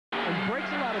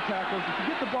breaks a lot of tackles. If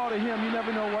you get the ball to him, you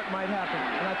never know what might happen.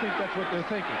 And I think that's what they're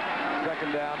thinking.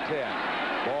 Second down, 10.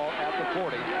 Ball at the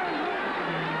 40.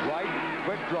 Right,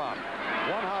 quick drop.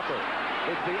 One hopper.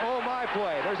 It's the oh my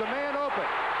play. There's a man open.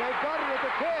 They've got it at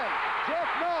the 10. Jeff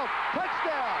Nault,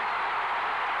 touchdown.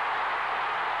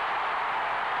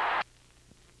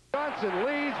 Johnson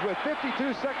leads with 52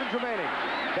 seconds remaining.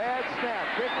 Bad snap.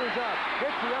 Kickers up.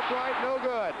 Hits the upright. No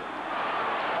good.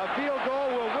 A field goal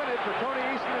will win it for Tony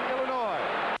Easton in Illinois.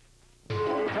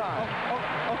 Time.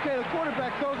 Okay, the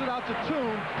quarterback throws it out to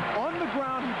Toon. On the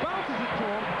ground, he bounces it to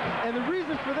him. And the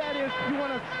reason for that is you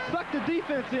want to suck the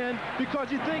defense in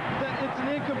because you think that it's an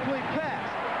incomplete pass.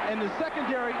 And the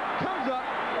secondary comes up,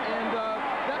 and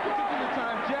that particular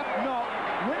time, Jeff Nault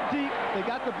went deep. They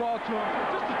got the ball to him.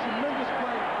 Just a tremendous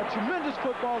play, a tremendous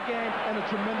football game, and a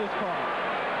tremendous call.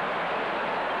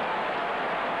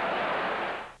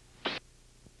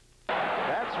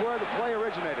 That's where the play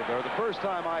originated, or the first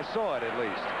time I saw it, at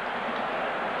least.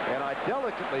 And I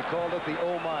delicately called it the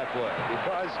oh my play,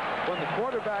 because when the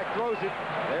quarterback throws it,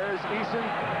 there's Eason,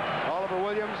 Oliver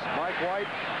Williams, Mike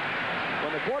White.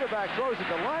 When the quarterback throws it,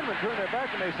 the linemen turn their back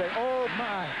and they say, oh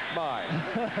my.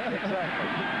 Exactly.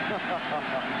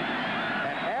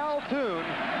 And Al Toon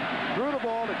threw the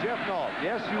ball to Jeff Nault.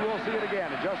 Yes, you will see it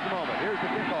again in just a moment. Here's the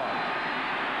kickoff.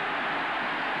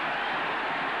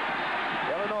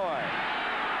 Illinois.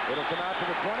 It'll come out to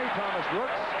the 20. Thomas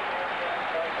Rooks,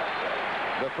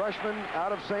 the freshman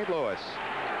out of St. Louis.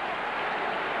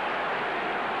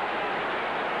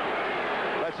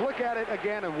 Let's look at it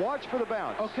again and watch for the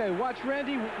bounce. Okay, watch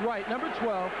Randy Wright, number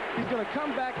 12. He's going to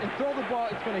come back and throw the ball.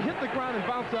 It's going to hit the ground and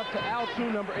bounce up to Al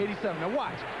Toon, number 87. Now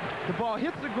watch. The ball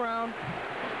hits the ground.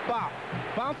 Bop.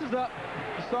 Bounces up.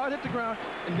 The start hit the ground.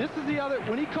 And this is the other.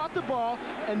 When he caught the ball,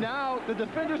 and now the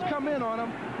defenders come in on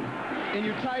him, and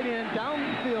your tight end down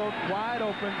the field, wide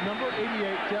open, number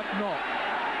 88, Jeff Nault.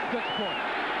 6 points.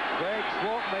 Greg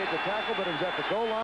Swope made the tackle, but it was at the goal line.